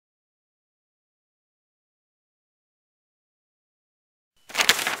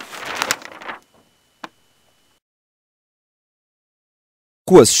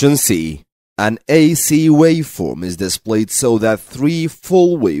Question C. An AC waveform is displayed so that 3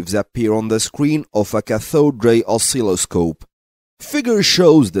 full waves appear on the screen of a cathode ray oscilloscope. Figure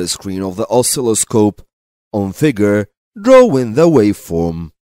shows the screen of the oscilloscope. On figure, draw in the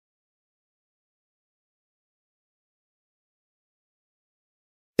waveform.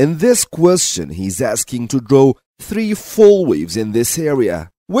 In this question, he's asking to draw 3 full waves in this area,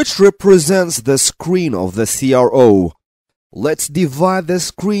 which represents the screen of the C.R.O. Let's divide the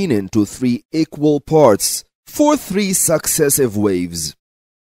screen into 3 equal parts for 3 successive waves.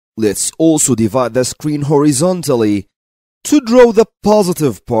 Let's also divide the screen horizontally to draw the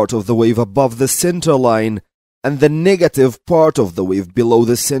positive part of the wave above the center line and the negative part of the wave below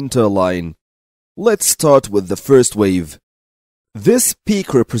the center line. Let's start with the first wave. This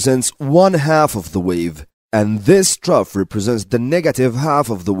peak represents one half of the wave, and this trough represents the negative half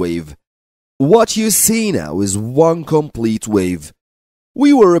of the wave. What you see now is one complete wave.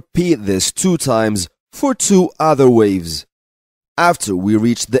 We will repeat this 2 times for 2 other waves. After we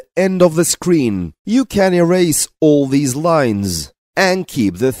reach the end of the screen, you can erase all these lines and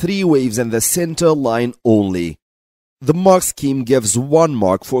keep the 3 waves and the center line only. The mark scheme gives 1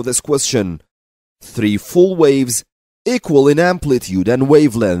 mark for this question. 3 full waves equal in amplitude and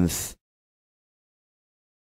wavelength.